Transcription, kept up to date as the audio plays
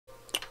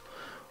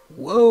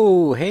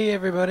Whoa, hey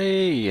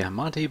everybody,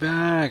 Monte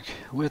back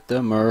with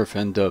the Murph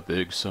and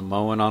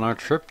DaBigSamoan on our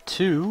trip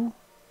to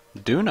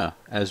Duna,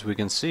 as we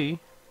can see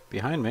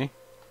behind me.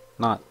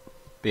 Not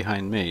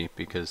behind me,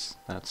 because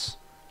that's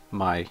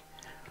my...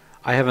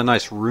 I have a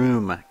nice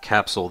room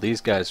capsule. These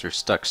guys are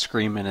stuck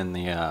screaming in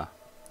the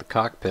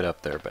cockpit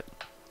up there, but,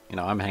 you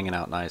know, I'm hanging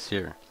out nice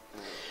here.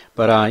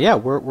 But, yeah,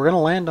 we're going to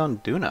land on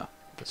Duna.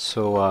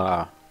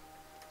 So,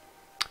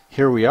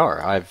 here we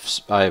are.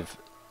 I've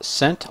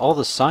sent all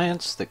the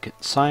science that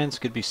science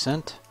could be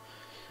sent.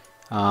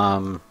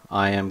 I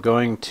am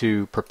going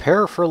to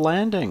prepare for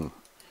landing.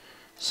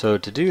 So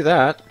to do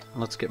that,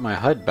 let's get my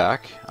HUD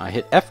back. I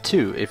hit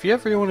F2. If you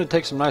ever want to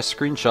take some nice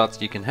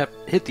screenshots, you can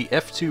hit the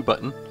F2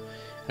 button,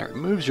 and it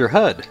removes your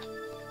HUD.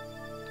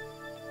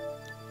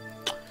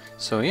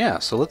 So yeah,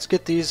 so let's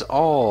get these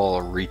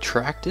all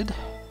retracted.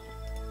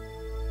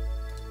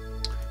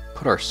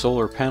 Put our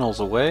solar panels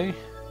away.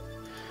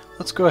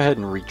 Let's go ahead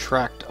and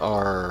retract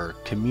our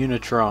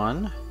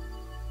Communitron.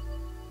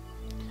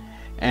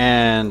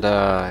 And,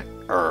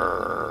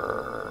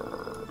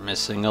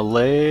 missing a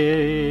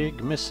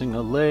leg, missing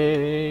a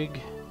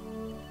leg.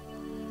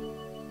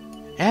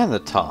 And the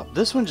top.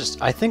 This one just,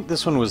 I think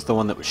this one was the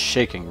one that was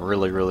shaking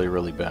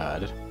really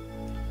bad.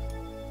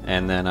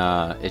 And then,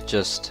 it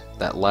just,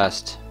 that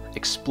last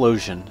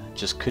explosion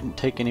just couldn't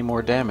take any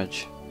more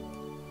damage.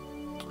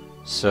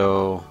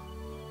 So,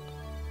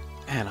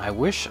 man, I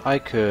wish I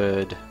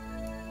could...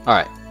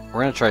 Alright,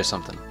 we're going to try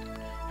something.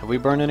 Have we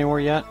burned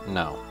anywhere yet?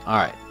 No.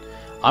 Alright.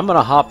 I'm going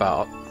to hop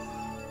out.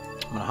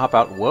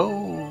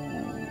 Whoa!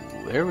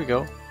 There we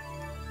go.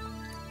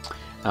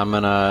 I'm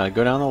going to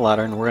go down the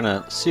ladder and we're going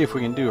to see if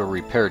we can do a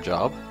repair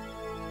job.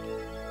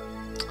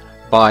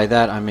 By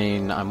that I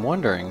mean, I'm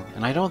wondering,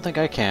 and I don't think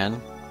I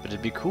can, but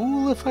it'd be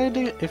cool if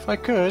I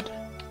could.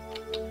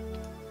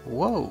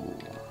 Whoa.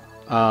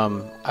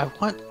 I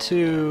want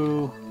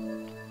to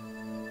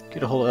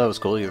get a hold of, that was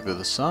cool, either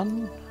the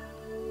sun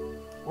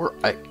or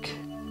Ike.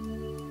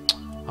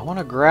 I want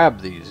to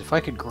grab these. If I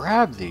could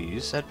grab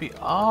these, that'd be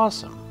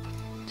awesome.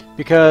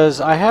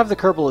 Because I have the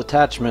Kerbal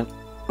attachment,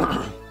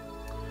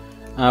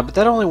 but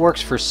that only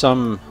works for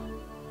some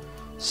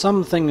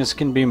things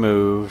can be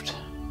moved.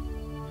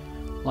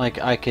 Like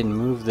I can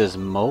move this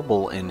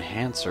mobile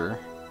enhancer,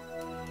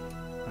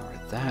 whatever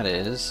that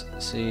is.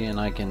 See, and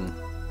I can.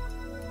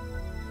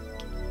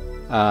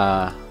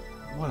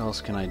 What else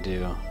can I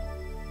do?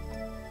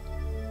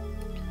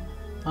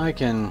 I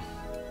can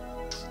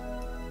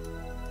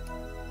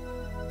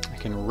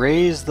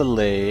raise the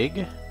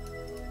leg.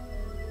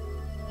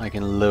 I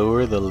can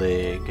lower the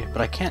leg, but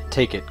I can't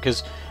take it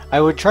because I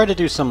would try to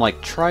do some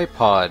like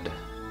tripod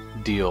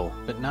deal,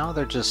 but now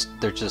they're just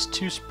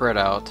too spread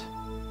out.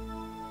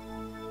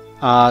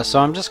 So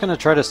I'm just gonna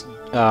try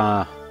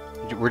to.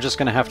 We're just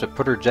gonna have to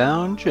put her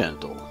down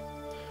gentle.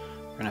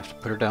 We're gonna have to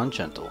put her down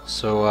gentle.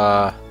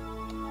 So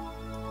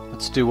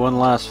let's do one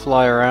last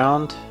fly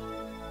around.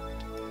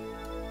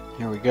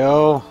 Here we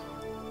go.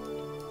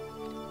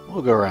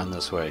 We'll go around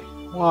this way.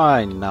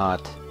 Why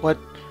not?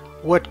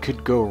 What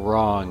could go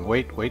wrong?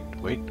 Wait.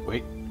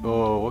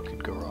 Oh, what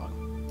could go wrong?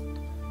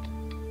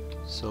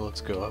 So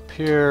let's go up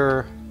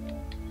here.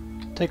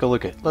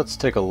 Let's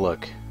take a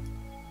look.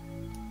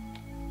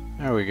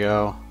 There we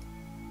go.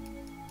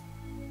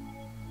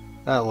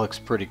 That looks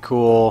pretty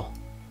cool,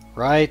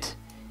 right?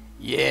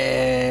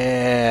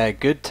 Yeah,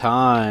 good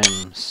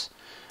times.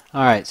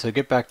 Alright, so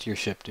get back to your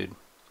ship, dude.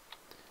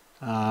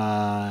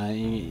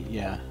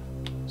 Yeah.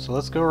 So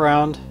let's go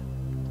around.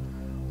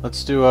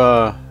 Let's do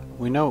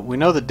we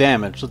know the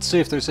damage. Let's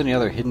see if there's any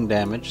other hidden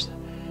damage.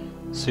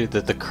 See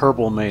that the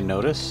Kerbal may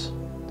notice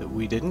that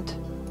we didn't.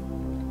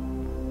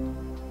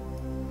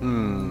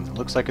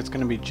 Looks like it's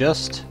going to be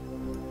just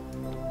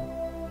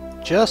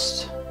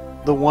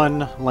the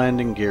one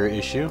landing gear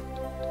issue.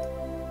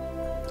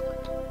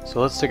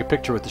 So let's take a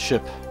picture with the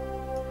ship.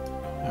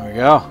 There we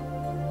go.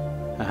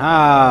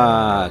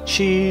 Aha!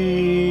 Cheese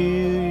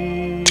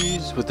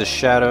with the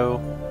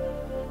shadow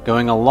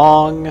going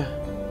along.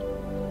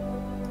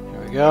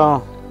 Here we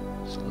go.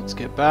 So let's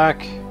get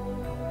back.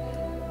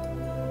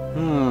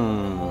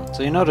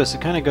 So you notice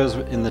it kind of goes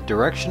in the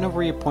direction of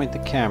where you point the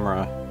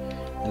camera,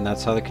 and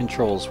that's how the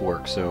controls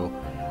work. So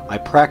I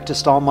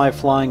practiced all my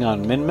flying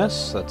on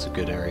Minmus. That's a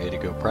good area to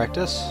go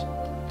practice.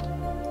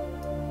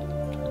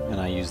 And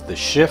I use the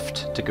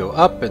shift to go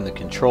up and the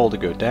control to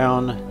go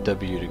down,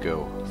 W to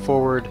go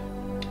forward,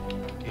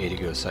 A to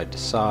go side to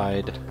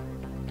side.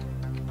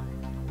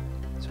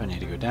 So I need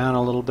to go down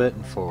a little bit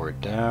and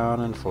forward,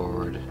 down and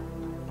forward.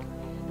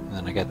 And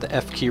then I got the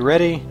F key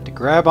ready to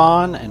grab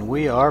on, and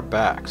we are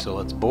back. So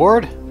let's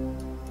board.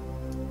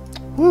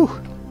 Woo!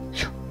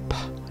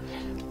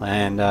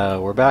 And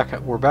we're back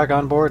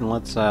on board, and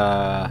let's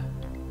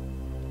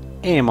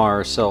aim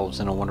ourselves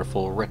in a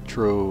wonderful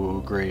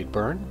retrograde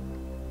burn.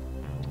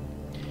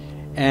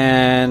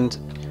 And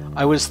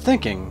I was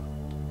thinking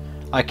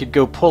I could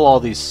go pull all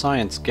these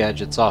science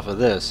gadgets off of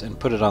this and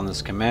put it on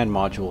this command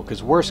module,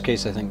 because worst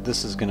case I think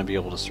this is going to be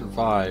able to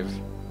survive.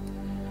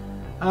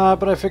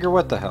 But I figure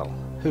what the hell.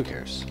 Who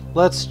cares?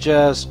 Let's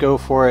just go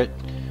for it.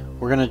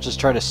 We're gonna just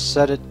try to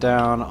set it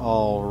down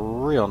all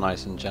real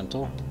nice and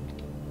gentle.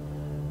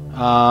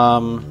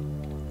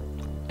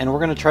 And we're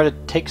gonna try to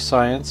take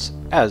science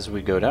as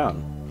we go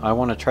down. I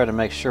want to try to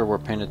make sure we're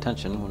paying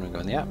attention when we go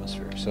in the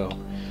atmosphere. So,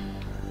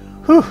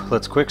 whew,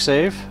 let's quick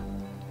save.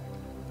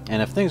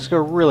 And if things go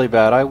really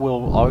bad, I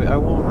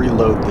will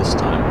reload this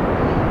time.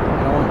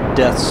 I don't want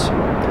deaths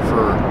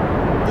for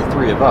the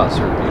three of us,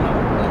 or you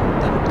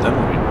know, then what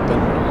are we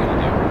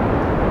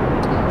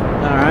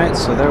gonna do? All right,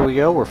 so there we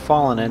go. We're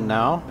falling in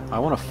now. I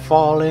want to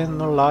fall in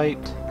the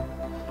light.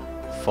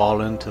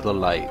 Fall into the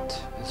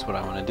light is what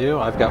I want to do.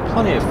 I've got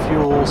plenty of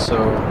fuel, so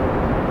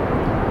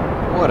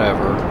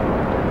whatever.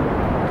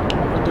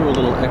 We'll do a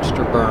little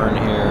extra burn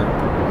here.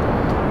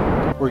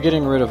 We're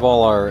getting rid of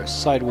all our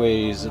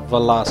sideways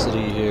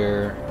velocity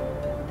here.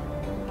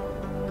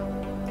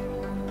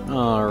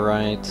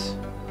 Alright.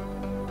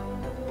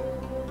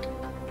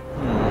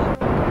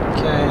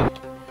 Okay.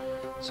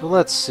 So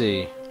let's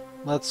see.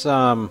 Let's,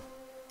 can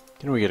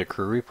we get a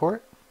crew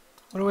report?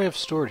 What do we have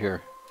stored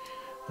here?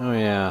 Oh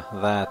yeah,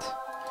 that.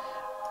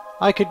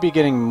 I could be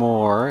getting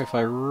more if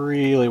I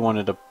really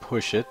wanted to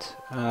push it.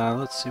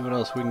 Let's see what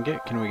else we can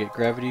get. Can we get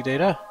gravity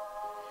data?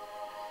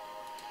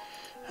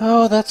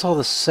 Oh, that's all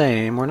the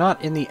same. We're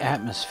not in the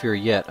atmosphere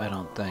yet, I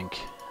don't think.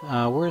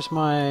 Where's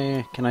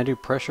my... Can I do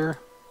pressure?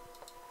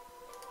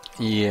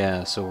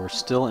 Yeah, so we're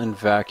still in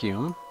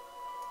vacuum.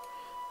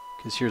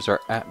 Because here's our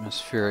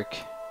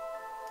atmospheric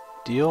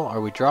deal.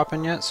 Are we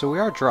dropping yet? So we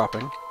are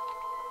dropping.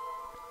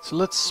 So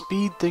let's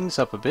speed things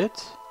up a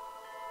bit.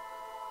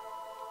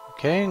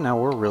 Okay, now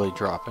we're really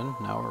dropping.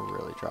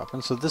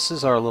 So this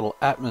is our little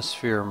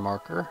atmosphere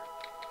marker.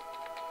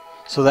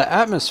 So the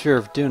atmosphere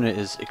of Duna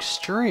is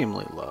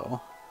extremely low.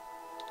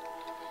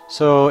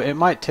 So it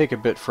might take a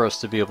bit for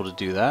us to be able to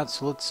do that.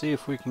 So let's see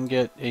if we can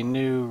get a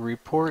new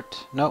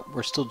report. Nope,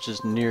 we're still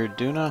just near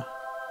Duna.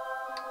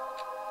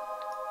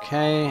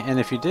 Okay, and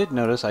if you did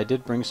notice, I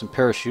did bring some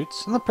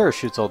parachutes, and the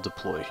parachutes I'll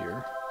deploy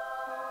here.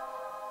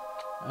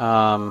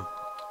 I'm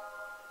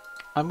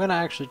gonna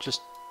actually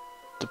just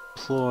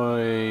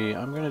deploy.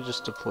 I'm gonna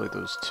just deploy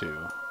those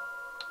two.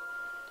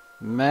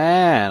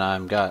 Man,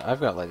 I've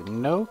got like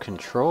no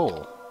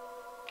control.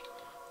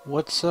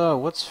 What's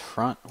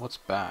front? What's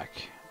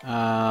back?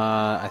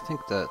 I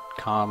think that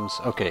comms.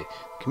 Okay,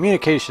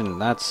 communication.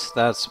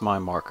 That's my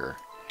marker.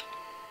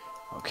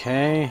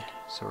 Okay,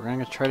 so we're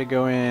gonna try to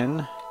go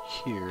in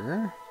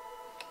here.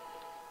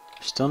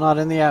 Still not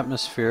in the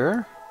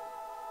atmosphere.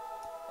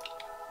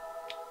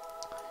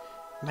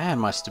 Man,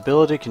 my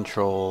stability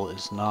control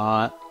is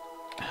not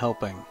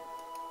helping.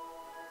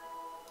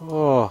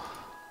 Oh,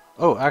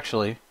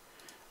 actually,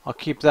 I'll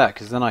keep that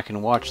because then I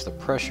can watch the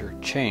pressure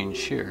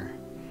change here.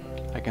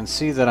 I can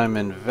see that I'm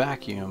in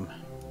vacuum.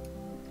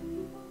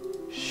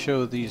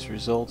 Show these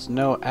results.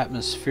 No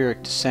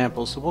atmospheric to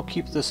sample, so we'll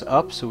keep this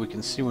up so we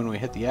can see when we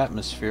hit the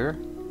atmosphere.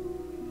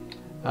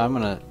 I'm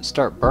gonna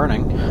start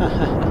burning.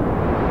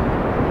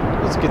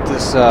 Let's get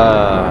this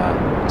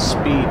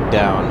speed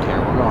down here.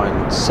 We're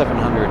going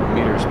 700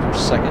 meters per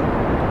second.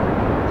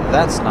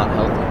 That's not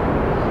healthy.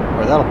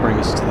 Or that'll bring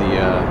us to the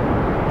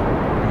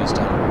bring us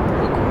down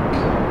real quick.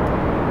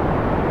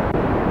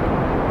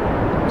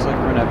 Looks like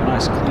we're gonna have a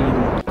nice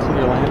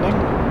clear landing.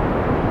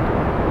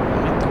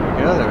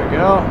 Alright, there we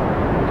go.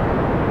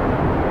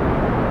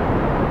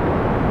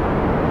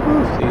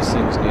 Whew, these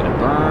things need to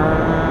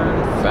burn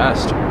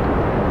faster.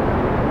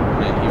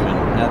 I'm gonna even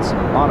add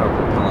some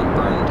mono-propellant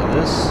burn to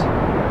this.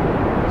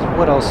 So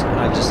what else?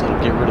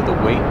 It'll get rid of the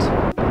weight.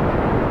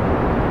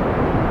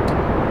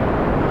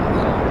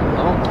 That'll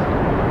help.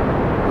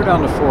 We're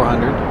down to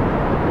 400.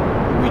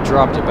 We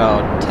dropped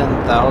about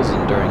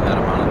 10,000 during that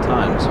amount of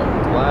time, so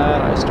I'm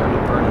glad I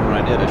started burning when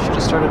I did. I should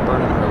have started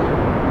burning earlier.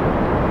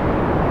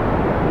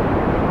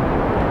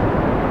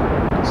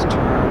 Let's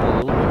turn a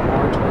little bit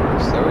more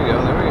towards. There we go.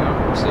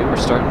 See, we're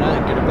starting to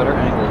get a better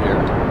angle here.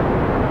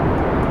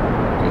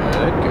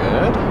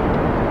 Good.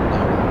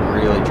 Now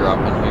we're really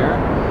dropping here.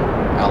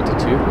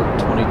 Altitude, we're at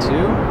 22.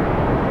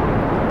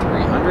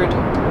 300.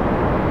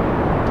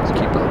 Let's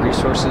keep our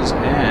resources,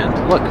 and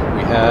look,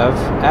 we have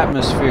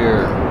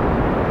atmosphere.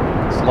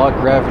 Let's log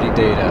gravity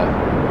data.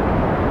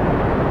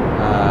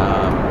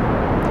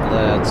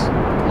 Let's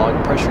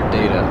log pressure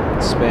data.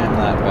 Let's spam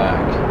that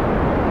back.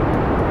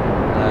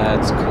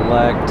 Let's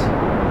collect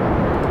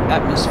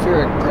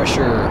atmospheric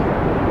pressure.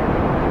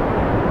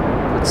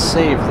 Let's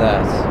save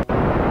that.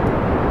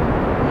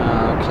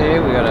 Okay,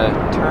 we gotta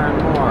turn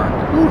more.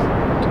 Whew.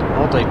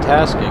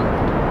 Multitasking.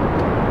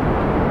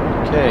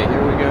 Okay,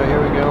 here we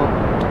go.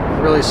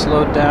 Really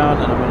slowed down,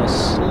 and I'm gonna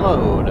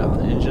slow down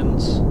the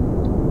engines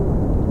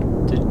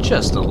to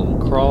just a little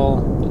crawl.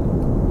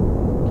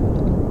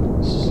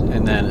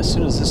 And then as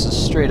soon as this is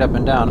straight up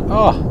and down,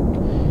 oh,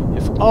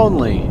 if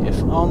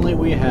only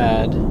we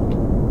had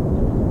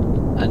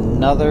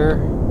another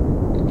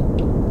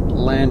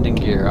landing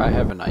gear. I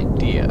have an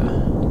idea.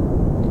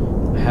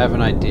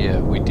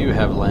 We do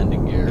have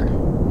landing gear.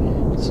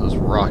 It's those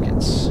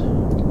rockets.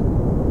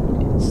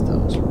 It's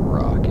those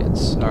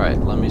rockets. Alright,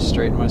 let me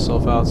straighten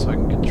myself out so I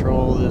can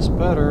control this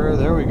better.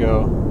 There we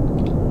go.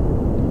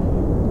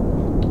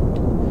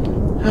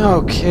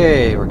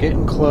 Okay, we're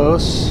getting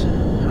close.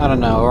 I don't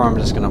know, or I'm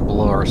just gonna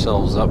blow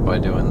ourselves up by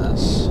doing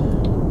this.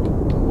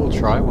 We'll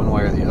try one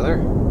way or the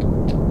other.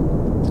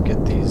 Let's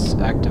get these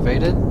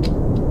activated.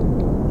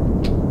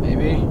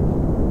 Maybe.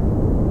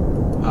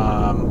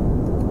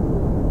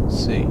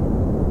 Let's see.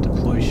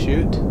 Deploy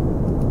shoot.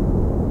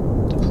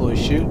 Deploy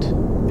shoot.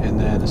 And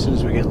then as soon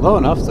as we get low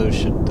enough, those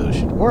should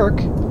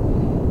work.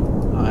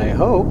 I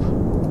hope.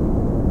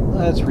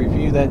 Let's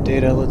review that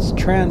data. Let's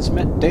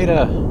transmit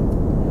data.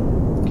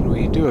 Can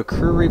we do a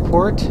crew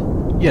report?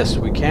 Yes,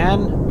 we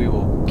can. We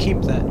will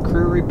keep that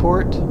crew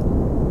report.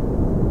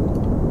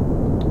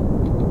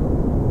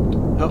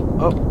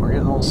 Oh, we're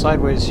getting a little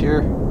sideways here.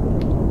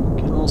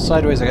 Getting a little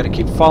sideways. I gotta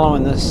keep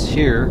following this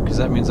here, because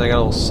that means I got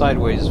a little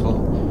sideways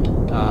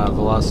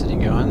velocity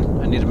going.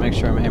 I need to make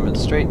sure I'm aiming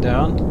straight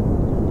down.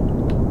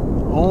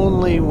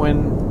 Only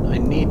when I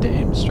need to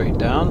aim straight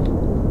down.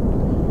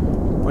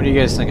 What do you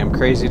guys think? I'm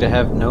crazy to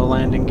have no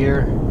landing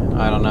gear?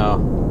 I don't know.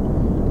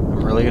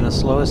 I'm really gonna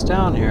slow us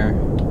down here.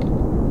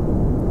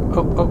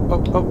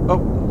 Oh.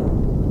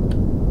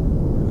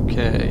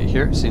 Okay,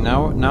 here. See,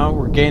 now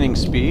we're gaining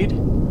speed.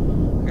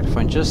 I gotta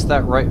find just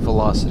that right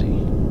velocity.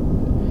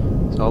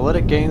 So I'll let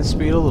it gain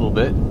speed a little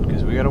bit,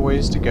 because we got a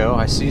ways to go.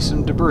 I see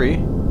some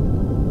debris.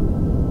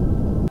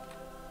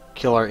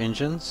 Kill our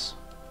engines.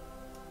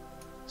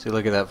 See,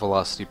 look at that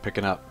velocity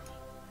picking up.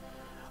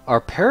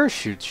 Our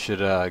parachutes should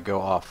go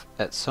off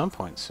at some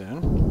point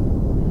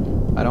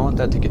soon. I don't want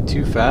that to get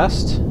too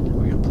fast.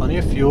 We got plenty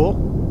of fuel.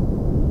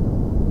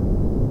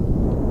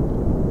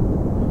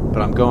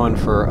 But I'm going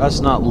for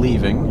us not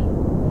leaving.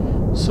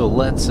 So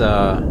let's, you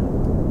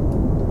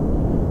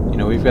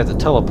know, we've got the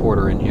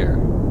teleporter in here.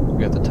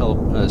 We've got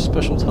the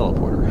special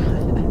teleporter.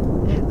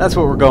 That's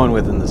what we're going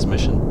with in this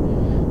mission.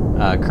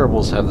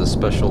 Kerbals have the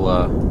special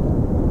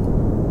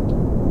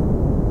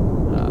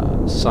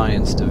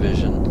science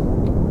division,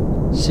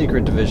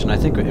 secret division. I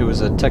think it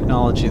was a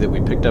technology that we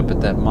picked up at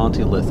that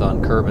Monte lith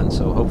on Kerbal,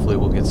 so hopefully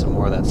we'll get some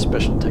more of that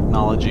special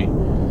technology.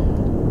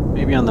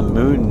 Maybe on the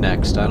moon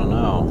next, I don't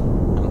know.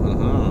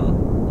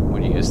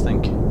 What do you guys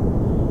think? I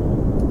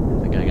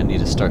think I need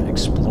to start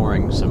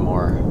exploring some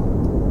more.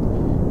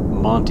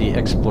 Monte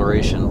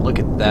exploration. Look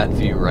at that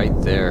view right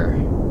there.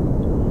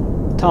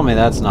 Tell me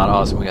that's not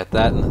awesome. We got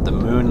that and the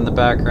moon in the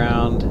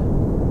background.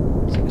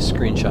 Let's take a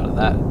screenshot of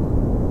that.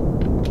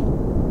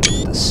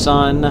 The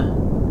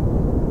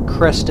sun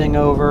cresting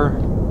over.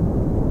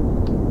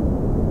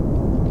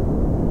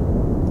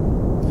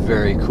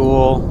 Very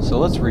cool. So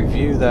let's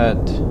review that.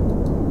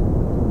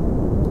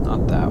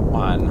 Not that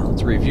one.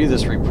 Let's review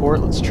this report.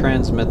 Let's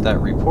transmit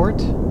that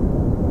report.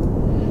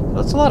 So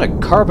that's a lot of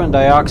carbon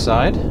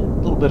dioxide. A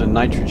little bit of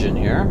nitrogen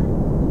here.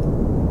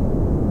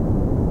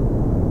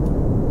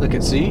 Look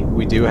at, see,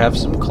 we do have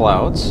some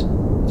clouds.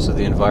 So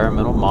the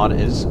environmental mod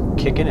is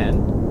kicking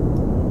in.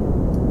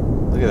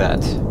 Look at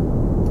that.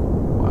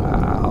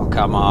 Wow,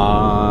 come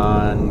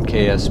on,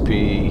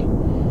 KSP.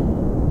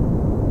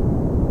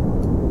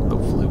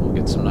 Hopefully we'll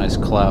get some nice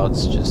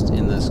clouds just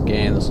in this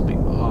game. This will be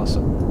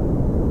awesome.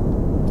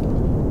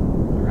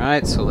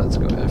 Alright, so let's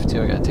go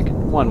F2. I gotta take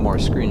one more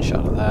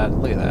screenshot of that.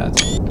 Look at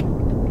that.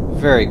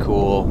 Very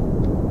cool.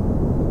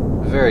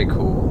 Very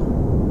cool.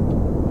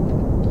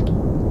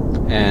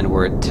 And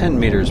we're at 10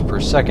 meters per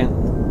second.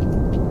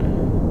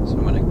 So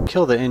I'm gonna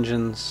kill the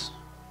engines.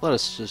 Let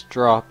us just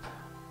drop.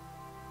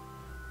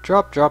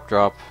 Drop.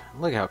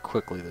 Look how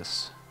quickly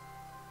this...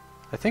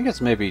 I think it's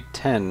maybe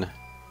 10,000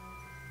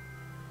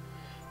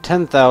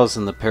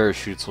 the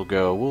parachutes will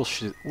go.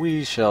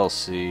 We shall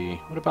see.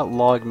 What about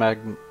log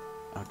magn...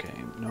 Okay,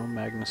 no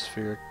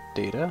magnospheric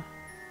data.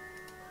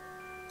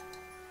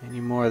 Any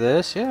more of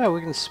this? Yeah,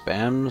 we can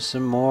spam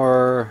some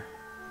more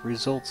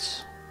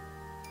results.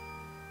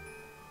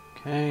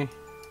 Okay.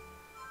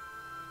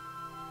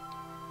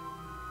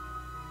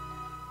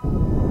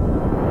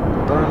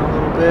 Burn a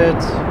little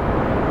bit.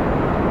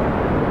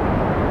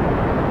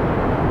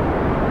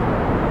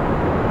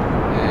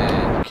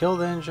 And kill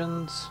the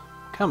engines.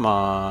 Come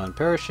on,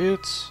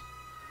 parachutes.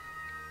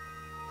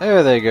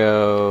 There they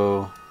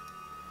go.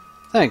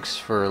 Thanks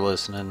for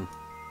listening.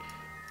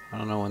 I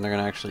don't know when they're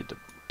going to actually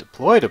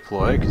deploy,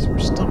 because we're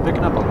still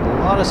picking up a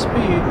lot of speed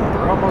and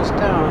we're almost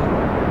down.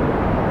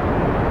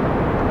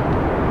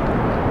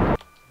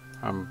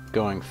 I'm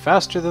going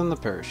faster than the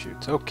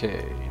parachutes.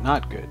 Okay,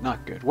 not good,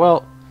 not good.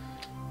 Well,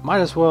 might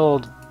as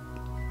well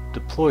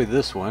deploy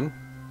this one.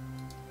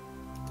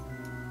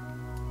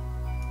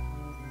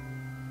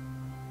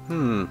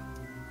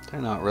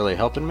 They're not really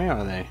helping me,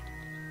 are they?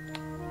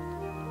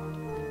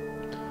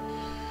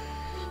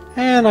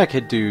 And I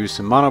could do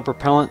some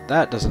monopropellant.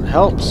 That doesn't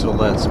help, so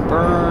let's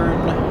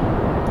burn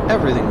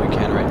everything we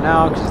can right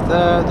now, because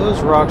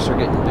those rocks are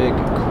getting big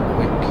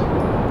quick.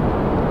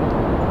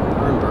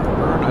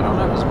 Burn. I don't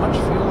have as much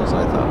fuel as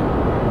I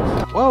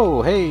thought.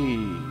 Whoa, hey.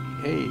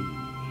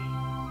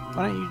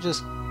 Why don't you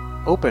just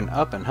open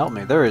up and help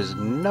me? There is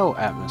no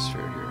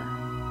atmosphere here.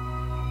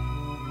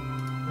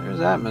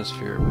 There's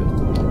atmosphere, but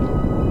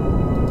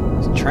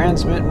let's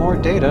transmit more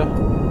data.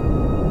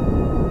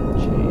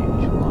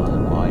 Change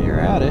one while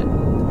you're at it.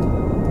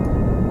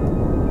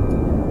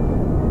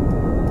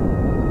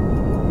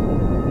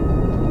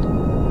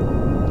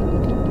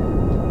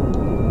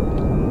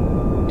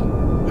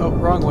 Oh,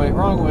 wrong way,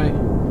 wrong way.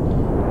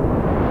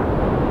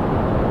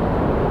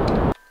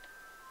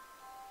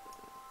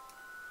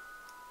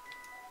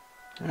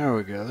 There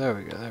we go, there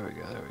we go, there we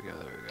go, there we go,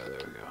 there we go,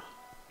 there we go.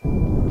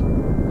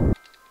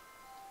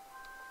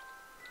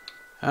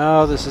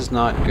 Oh, this is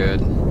not good.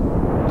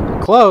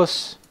 We're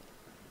close.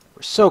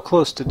 We're so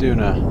close to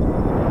Duna.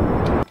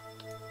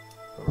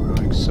 We're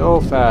going so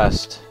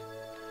fast.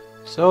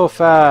 So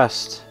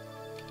fast.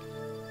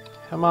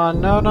 Come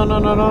on, no, no, no,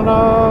 no, no,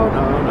 no,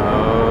 no,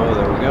 no.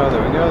 There we go,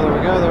 there we go, there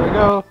we go, there we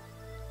go.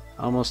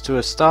 Almost to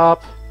a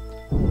stop.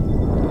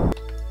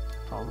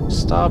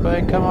 Almost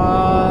stopping, come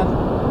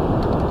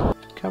on.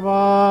 Come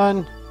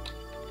on.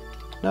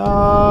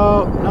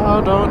 No,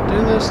 no, don't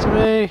do this to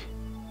me.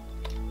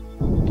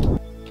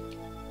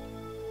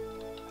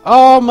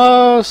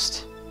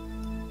 Almost.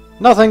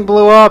 Nothing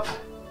blew up.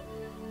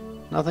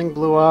 Nothing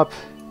blew up.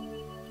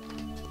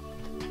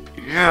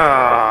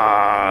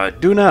 Yeah,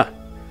 Duna.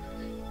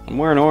 I'm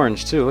wearing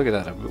orange too. Look at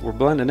that. We're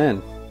blending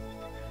in.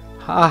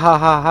 Ha ha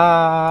ha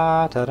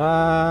ha.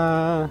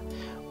 Ta-da.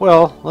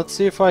 Well, let's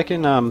see if I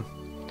can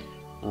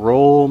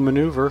roll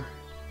maneuver.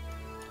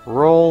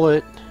 Roll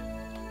it.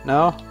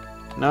 No?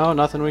 No,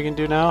 nothing we can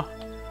do now?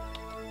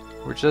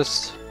 We're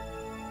just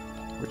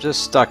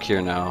stuck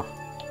here now.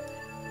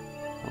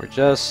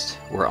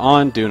 We're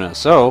on Duna.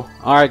 So,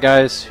 alright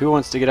guys, who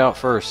wants to get out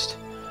first?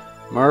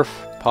 Murph,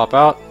 pop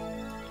out.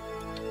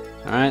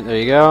 Alright, there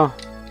you go.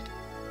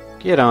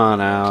 Get on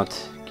out.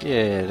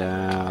 Get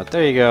out.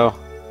 There you go.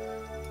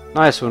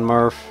 Nice one,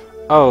 Murph.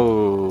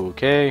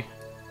 Okay.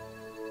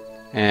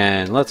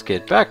 And let's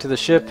get back to the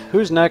ship.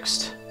 Who's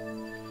next?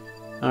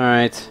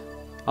 Alright.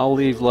 I'll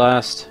leave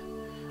last.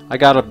 I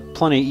got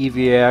plenty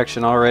EVA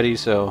action already,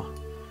 so...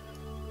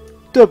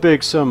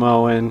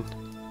 DaBigSamoan.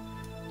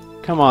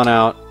 Come on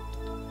out.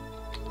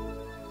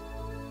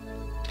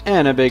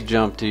 And a big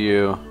jump to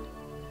you.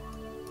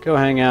 Go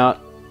hang out.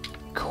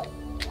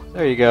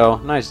 There you go.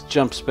 Nice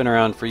jump spin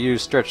around for you.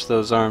 Stretch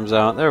those arms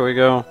out. There we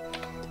go.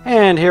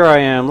 And here I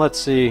am. Let's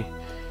see.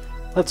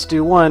 Let's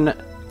do one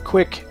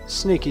quick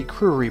sneaky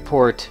crew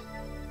report.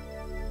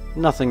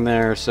 Nothing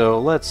there, so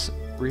let's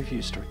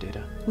review stored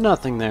data.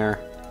 Nothing there.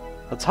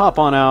 Let's hop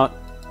on out.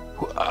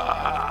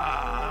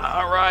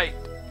 Alright.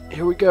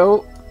 Here we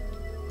go.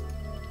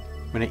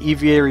 I'm going to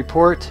EVA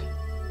report.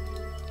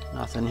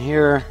 Nothing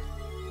here.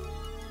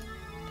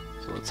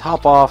 So let's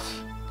hop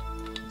off.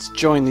 Let's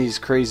join these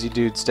crazy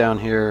dudes down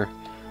here.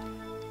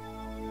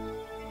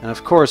 And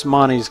of course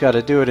Monte's got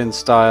to do it in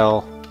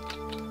style.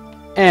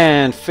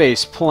 And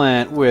face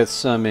plant with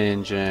some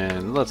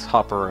engine. Let's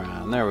hop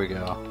around. There we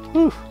go.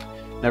 Whew.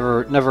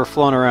 Never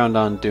flown around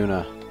on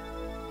Duna.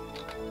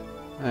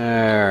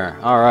 There.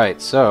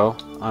 Alright, so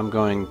I'm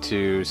going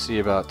to see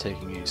about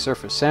taking a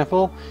surface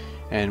sample.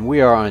 And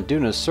we are on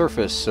Duna's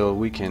surface, so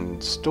we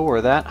can store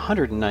that.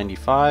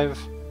 195.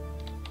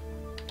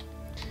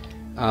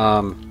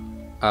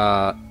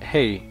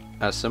 Hey,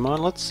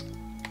 Simon, let's,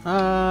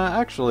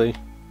 actually,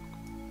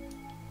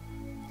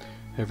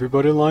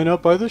 everybody line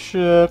up by the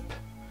ship.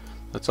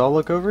 Let's all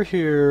look over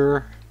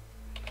here.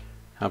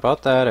 How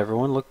about that?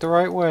 Everyone look the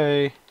right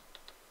way.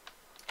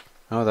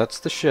 Oh, that's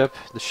the ship.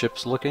 The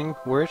ship's looking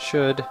where it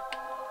should.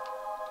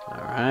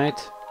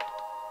 Alright.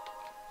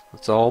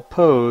 Let's all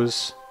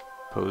pose.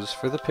 Pose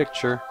for the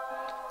picture.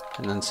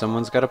 And then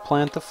someone's got to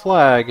plant the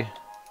flag.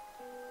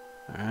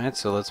 Alright,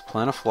 so let's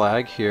plant a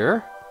flag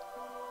here.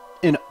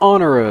 In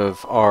honor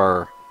of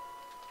our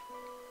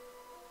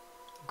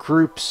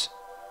group's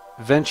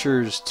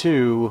ventures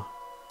to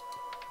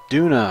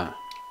Duna.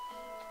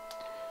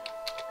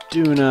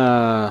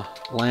 Duna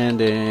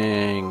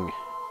landing.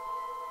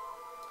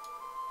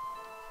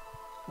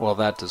 Well,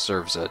 that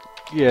deserves it.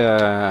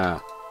 Yeah.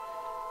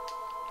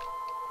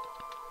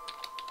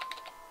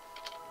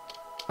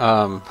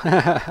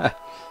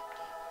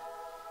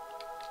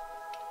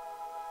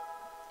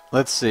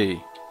 Let's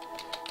see.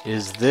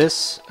 Is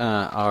this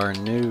our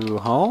new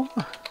home?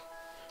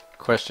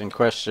 Question,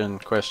 question,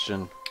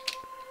 question.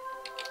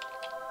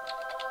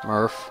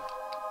 Murph.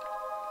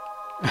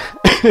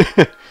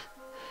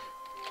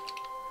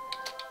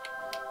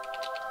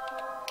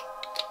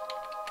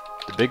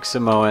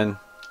 DaBigSamoan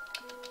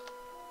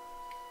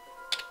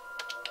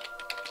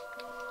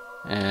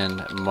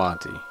and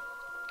Monte.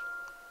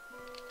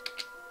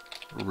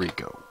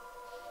 Rico.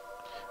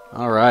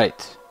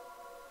 Alright.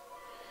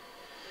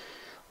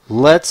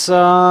 Let's go.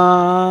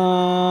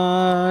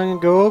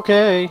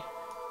 Okay,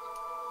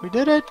 we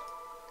did it.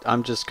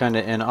 I'm just kind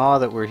of in awe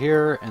that we're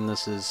here and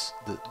this is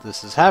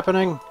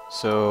happening.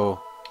 So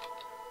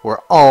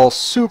we're all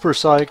super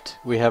psyched.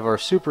 We have our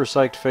super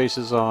psyched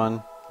faces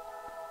on.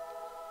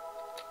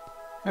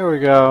 There we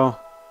go.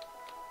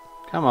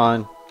 Come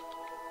on.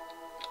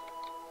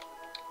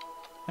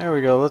 There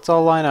we go. Let's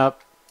all line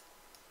up.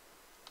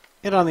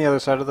 Get on the other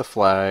side of the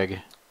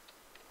flag.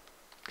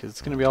 because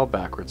it's going to be all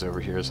backwards over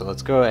here. So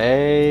let's go.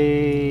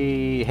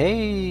 Hey,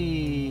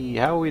 hey,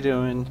 how are we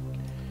doing?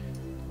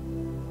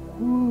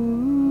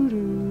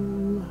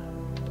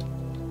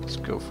 Let's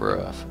go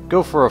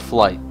for a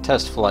flight,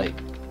 test flight.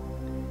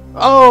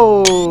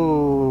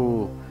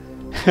 Oh,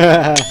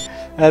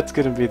 that's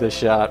going to be the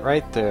shot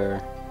right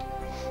there.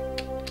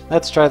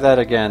 Let's try that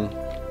again.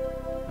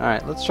 All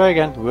right, let's try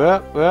again.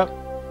 Whoop, whoop.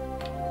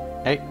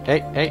 Hey, hey,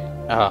 hey.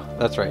 Ah,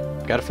 that's right.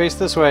 Got to face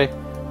this way.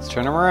 Let's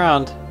turn him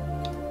around.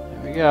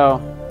 There we go.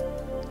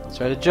 Let's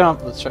try to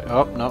jump. Let's try.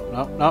 Oh, no,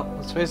 no, no.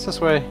 Let's face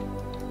this way.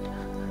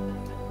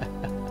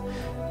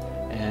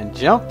 And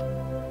jump.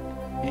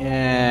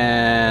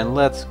 And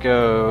let's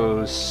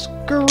go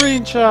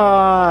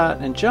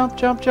screenshot. And jump,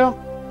 jump, jump.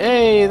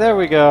 Hey, there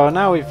we go.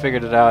 Now we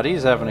figured it out.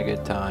 He's having a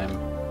good time.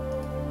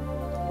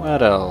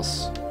 What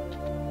else?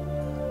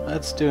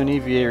 Let's do an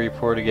EVA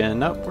report again.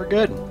 Nope, we're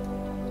good.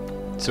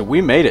 So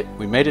we made it.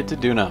 We made it to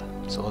Duna.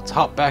 So let's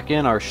hop back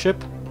in our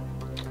ship.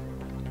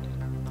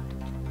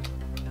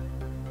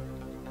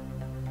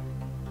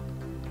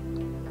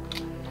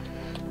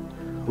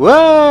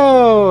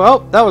 Whoa!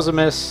 Oh, that was a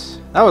miss.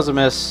 That was a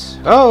miss.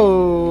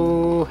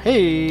 Oh,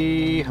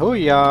 hey, oh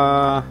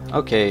yeah.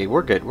 Okay,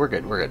 we're good. We're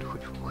good. We're good.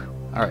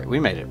 All right, we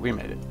made it. We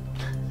made it.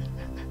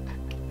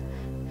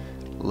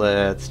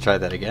 Let's try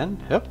that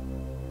again. Yep.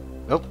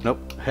 Nope.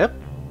 Nope. Yep.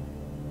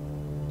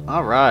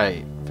 All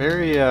right.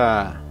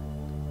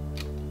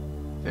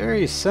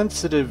 Very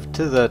sensitive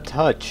to the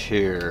touch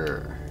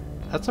here.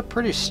 That's a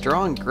pretty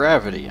strong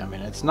gravity. I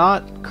mean, it's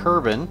not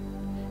Kerbal,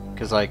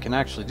 because I can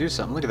actually do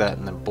something. Look at that.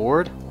 And then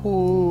board.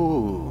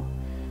 Ooh.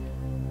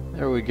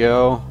 There we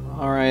go.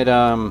 Alright,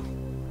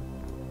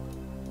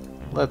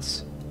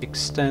 let's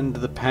extend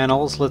the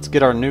panels. Let's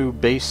get our new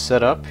base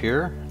set up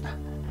here.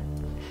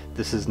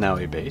 This is now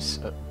a base.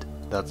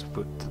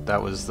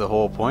 That was the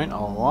whole point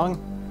all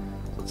along.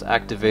 Let's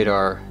activate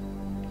our...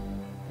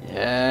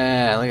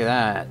 Yeah, look at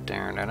that.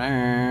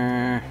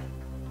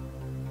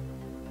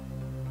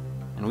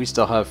 And we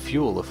still have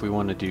fuel if we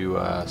want to do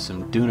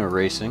some Duna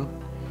racing.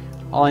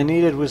 All I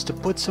needed was to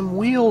put some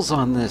wheels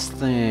on this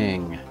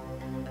thing.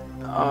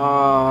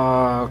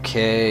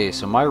 Okay,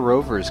 so my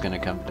rover is going to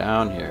come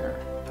down here.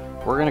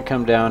 We're going to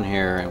come down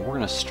here and we're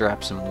going to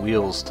strap some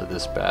wheels to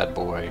this bad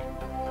boy.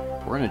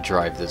 We're going to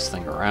drive this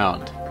thing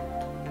around.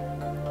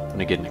 I'm going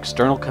to get an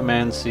external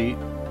command seat,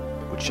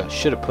 which I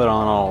should have put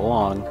on all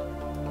along.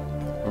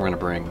 We're going to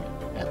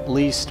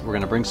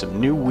bring some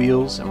new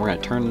wheels and we're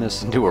going to turn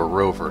this into a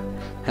rover.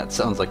 That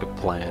sounds like a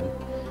plan.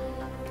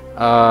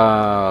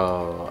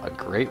 A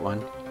great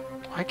one.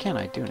 Why can't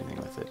I do anything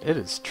with it? It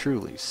is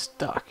truly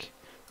stuck.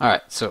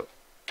 Alright, so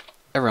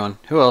everyone,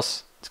 who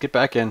else? Let's get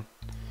back in.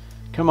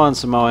 Come on,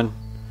 Samoan.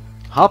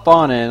 Hop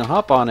on in,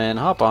 hop on in,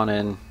 hop on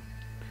in.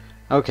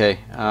 Okay,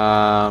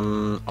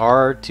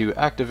 R to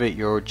activate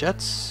your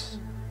jets.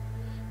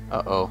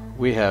 Uh-oh,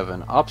 we have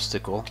an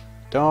obstacle.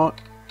 Don't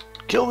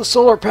kill the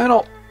solar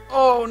panel!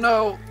 Oh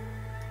no!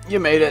 You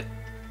made it.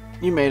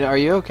 You made it. Are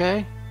you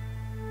okay?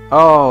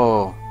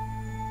 Oh.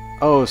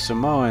 Oh,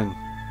 Samoan.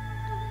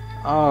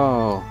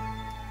 Oh.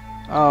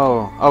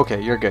 Oh,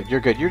 okay, you're good. You're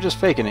good. You're just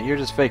faking it. You're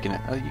just faking it.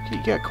 You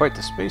got quite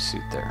the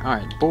spacesuit there. All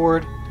right,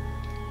 board.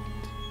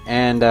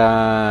 And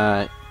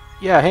yeah,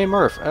 hey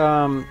Murph.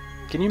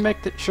 Can you make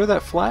sure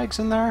that flag's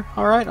in there?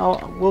 All right,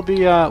 we'll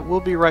be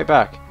right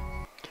back.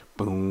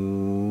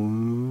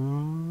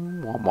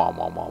 Boom. Wom wom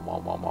wom wom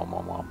wom wom wom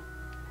wom wom.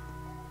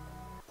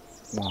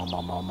 Wom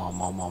wom wom wom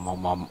wom wom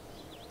wom wom.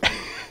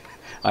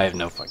 I have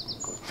no fucking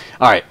clue.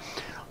 All right.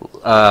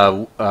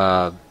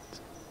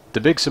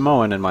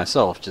 DaBigSamoan and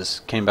myself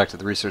just came back to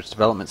the Research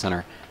Development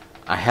Center.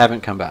 I haven't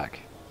come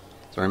back.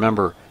 So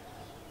remember,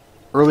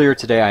 earlier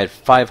today I had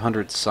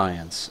 500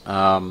 science.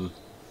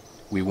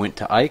 We went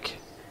to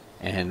Ike,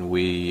 and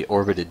we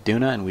orbited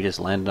Duna, and we just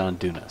landed on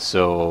Duna.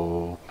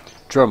 So,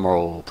 drum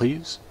roll,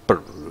 please.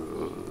 And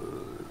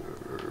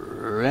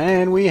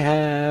we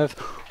have...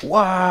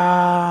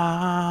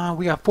 Wow!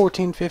 We got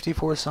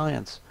 1454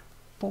 science.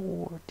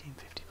 1454.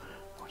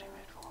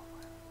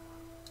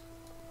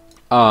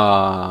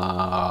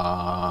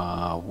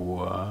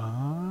 What?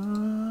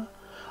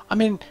 I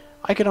mean,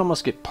 I could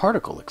almost get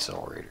particle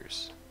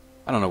accelerators.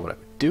 I don't know what I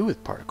would do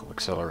with particle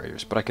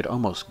accelerators, but I could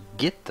almost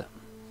get them.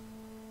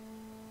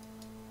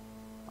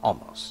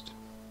 Almost.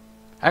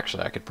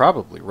 Actually, I could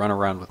probably run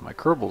around with my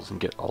Kerbals and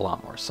get a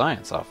lot more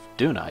science off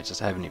Duna. I just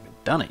haven't even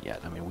done it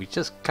yet. I mean, we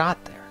just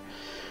got there.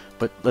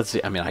 But let's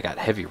see, I mean, I got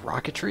heavy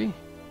rocketry.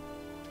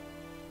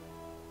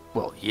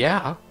 Well,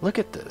 yeah, look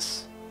at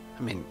this.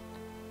 I mean...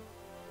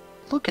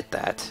 Look at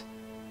that.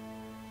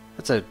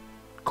 That's a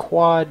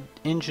quad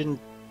engine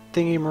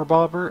thingy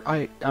mabobber.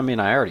 I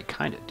mean, I already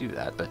kind of do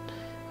that, but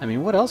I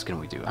mean, what else can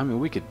we do? I mean,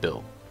 we could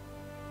build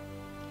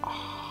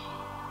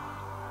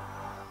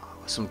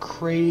some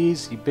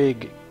crazy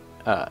big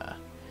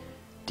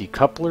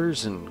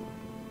decouplers and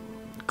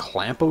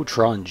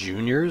Clampotron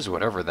Juniors,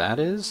 whatever that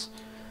is.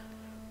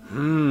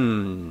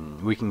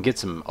 We can get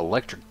some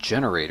electric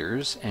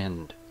generators,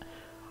 and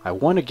I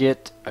want to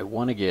get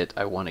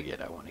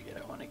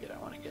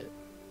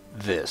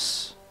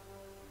this.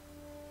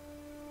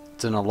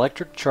 It's an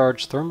electric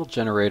charge thermal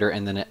generator,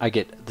 and then I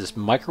get this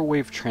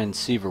microwave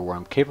transceiver where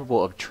I'm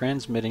capable of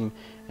transmitting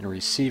and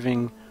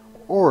receiving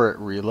or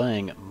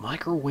relaying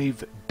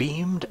microwave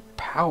beamed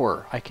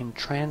power. I can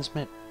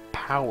transmit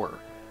power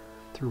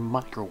through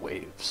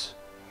microwaves.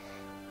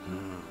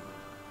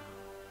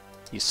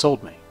 You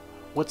sold me.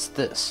 What's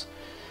this?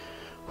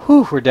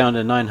 Whew, we're down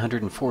to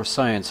 904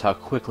 science. How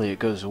quickly it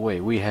goes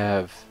away. We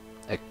have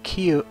a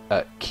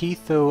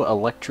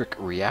ketho-electric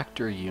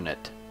reactor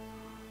unit.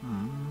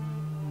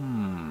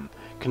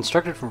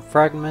 Constructed from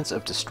fragments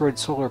of destroyed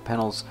solar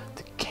panels,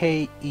 the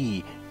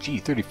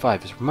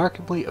KEG-35 is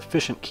remarkably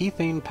efficient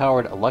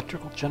kethane-powered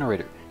electrical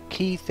generator.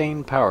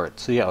 Kethane-powered.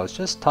 So yeah, I was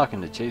just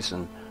talking to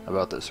Jason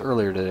about this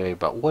earlier today,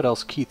 about what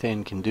else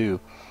kethane can do.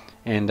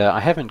 And I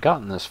haven't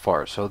gotten this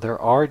far, so there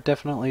are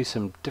definitely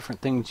some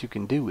different things you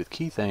can do with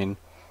kethane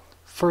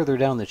further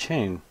down the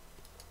chain.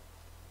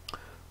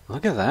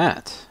 Look at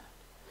that.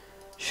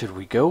 Should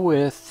we go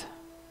with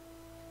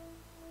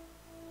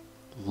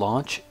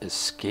launch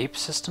escape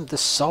system?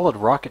 This solid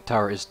rocket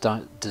tower is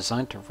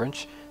designed to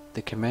wrench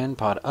the command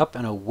pod up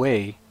and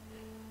away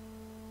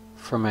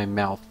from a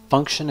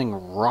malfunctioning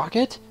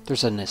rocket?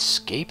 There's an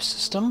escape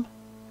system?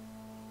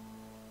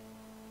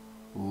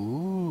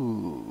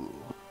 Ooh.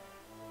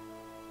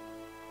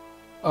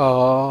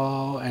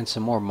 Oh, and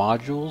some more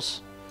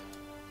modules.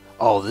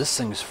 Oh, this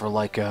thing's for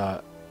like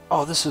a...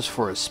 Oh, this is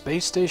for a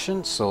space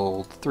station?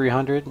 Sold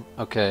 300?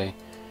 Okay.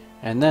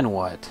 And then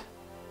what?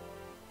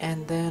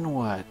 And then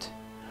what?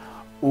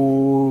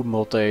 Ooh,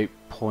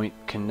 multi-point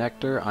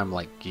connector. I'm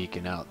like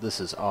geeking out. This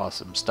is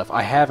awesome stuff.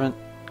 I haven't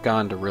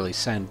gone to really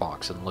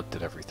sandbox and looked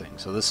at everything,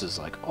 so this is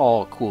like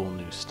all cool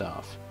new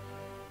stuff.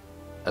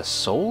 A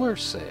solar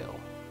sail.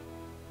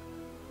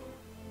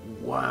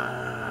 What?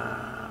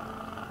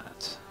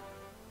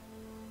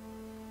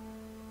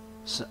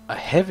 So, a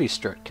heavy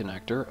strut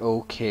connector.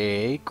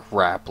 Okay.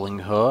 Grappling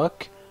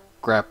hook.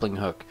 Grappling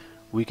hook.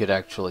 We could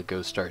actually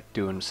go start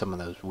doing some of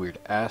those weird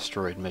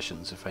asteroid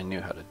missions if I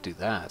knew how to do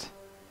that.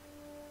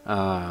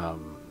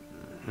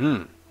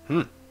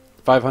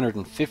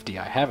 550.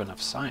 I have enough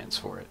science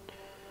for it.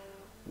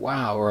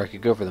 Wow. Or I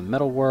could go for the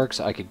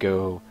metalworks. I could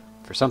go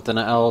for something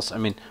else. I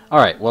mean,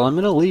 alright, well, I'm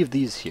going to leave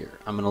these here.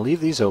 I'm going to leave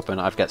these open.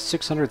 I've got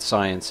 600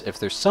 science. If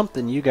there's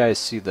something you guys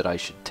see that I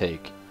should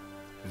take,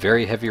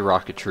 very heavy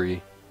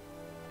rocketry,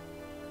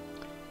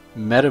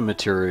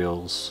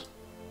 metamaterials,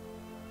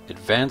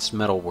 advanced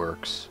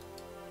metalworks,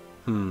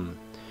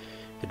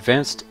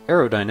 advanced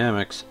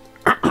aerodynamics,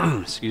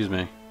 excuse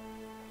me,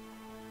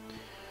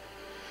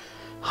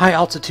 high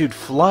altitude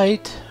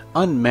flight,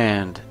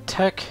 unmanned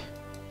tech,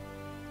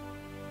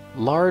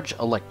 large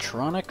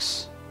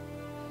electronics,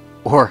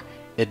 or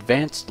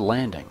advanced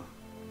landing.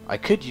 I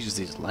could use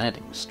these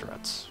landing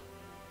struts.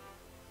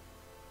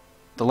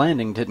 The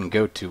landing didn't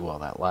go too well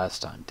that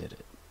last time, did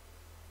it?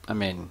 I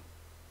mean,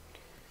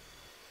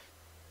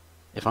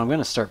 if I'm going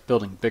to start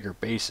building bigger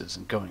bases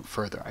and going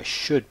further, I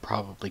should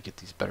probably get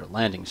these better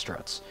landing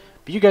struts.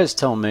 But you guys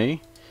tell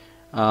me.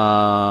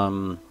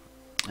 And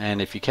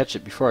if you catch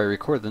it before I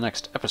record the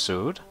next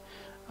episode,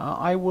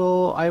 I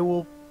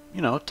will,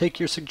 you know, take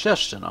your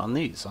suggestion on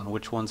these, on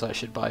which ones I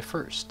should buy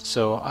first.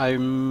 So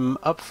I'm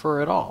up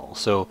for it all.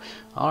 So,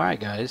 alright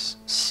guys,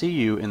 see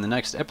you in the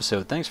next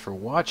episode. Thanks for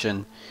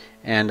watching.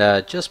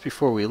 And just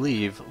before we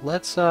leave,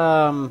 let's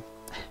go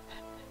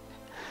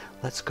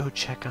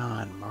check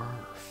on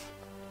Murph.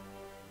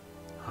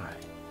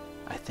 Alright,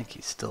 I think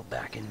he's still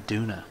back in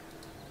Duna.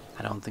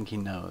 I don't think he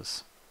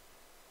knows.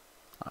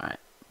 Alright.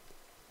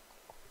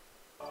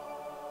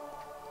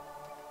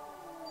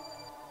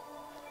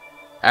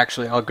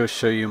 Actually, I'll go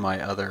show you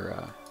my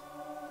other,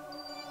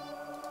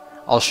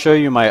 I'll show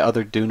you my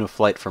other Duna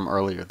flight from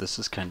earlier. This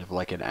is kind of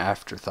like an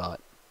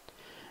afterthought.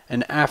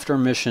 An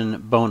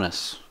after-mission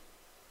bonus.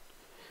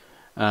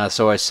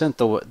 So I sent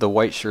the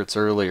white shirts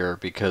earlier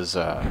because,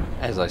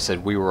 as I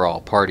said, we were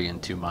all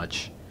partying too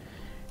much.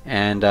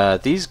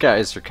 And these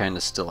guys are kind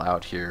of still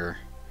out here.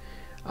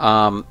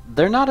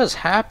 They're not as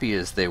happy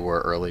as they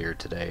were earlier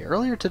today.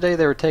 Earlier today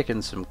they were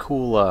taking some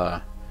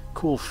cool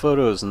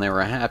photos and they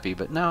were happy,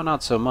 but now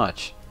not so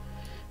much.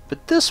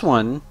 But this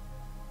one,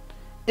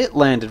 it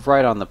landed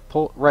right on the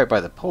right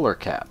by the polar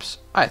caps.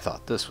 I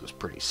thought this was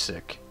pretty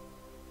sick.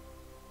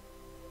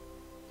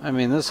 I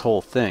mean, this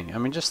whole thing. I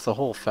mean, just the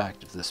whole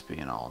fact of this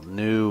being all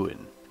new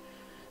and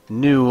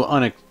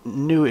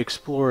new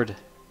explored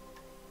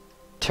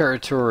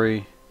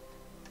territory.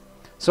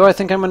 So I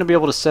think I'm going to be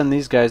able to send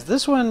these guys.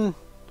 This one,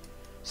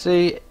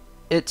 see,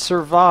 it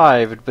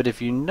survived, but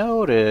if you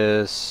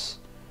notice,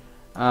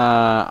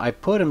 I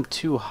put them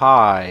too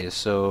high,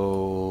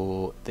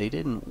 so they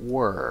didn't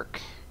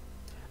work.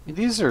 I mean,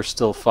 these are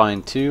still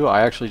fine too.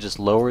 I actually just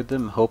lowered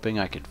them, hoping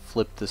I could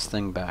flip this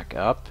thing back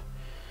up.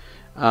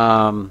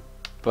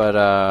 But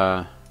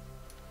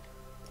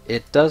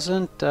it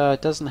doesn't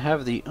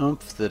have the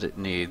oomph that it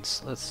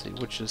needs. Let's see,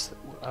 which is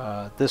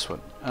this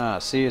one.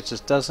 See, it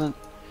just doesn't.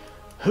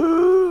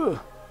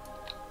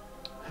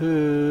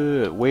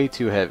 Way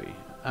too heavy.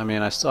 I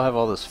mean, I still have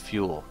all this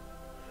fuel.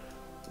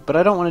 But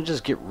I don't want to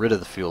just get rid of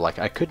the fuel. Like,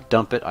 I could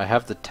dump it. I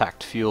have the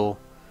tact fuel.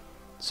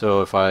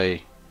 So if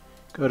I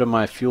go to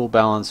my fuel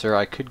balancer,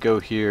 I could go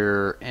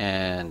here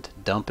and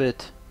dump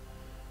it.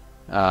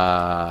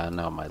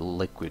 No, my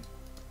liquid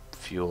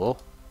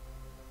fuel.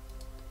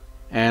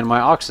 And my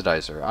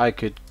oxidizer. I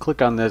could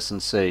click on this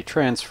and say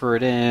transfer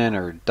it in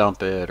or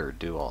dump it or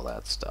do all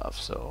that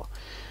stuff. So,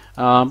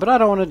 but I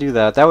don't want to do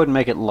that. That would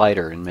make it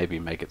lighter and maybe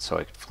make it so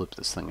I could flip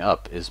this thing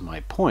up is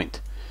my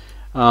point.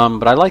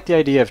 But I like the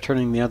idea of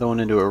turning the other one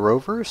into a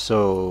rover,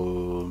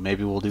 so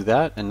maybe we'll do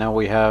that. And now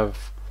we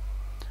have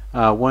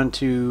 1,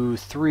 2,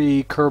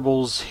 3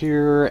 Kerbals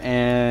here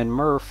and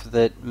Murph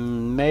that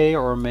may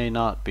or may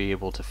not be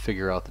able to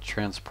figure out the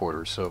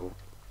transporter. So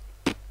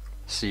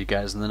see you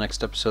guys in the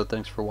next episode.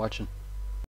 Thanks for watching.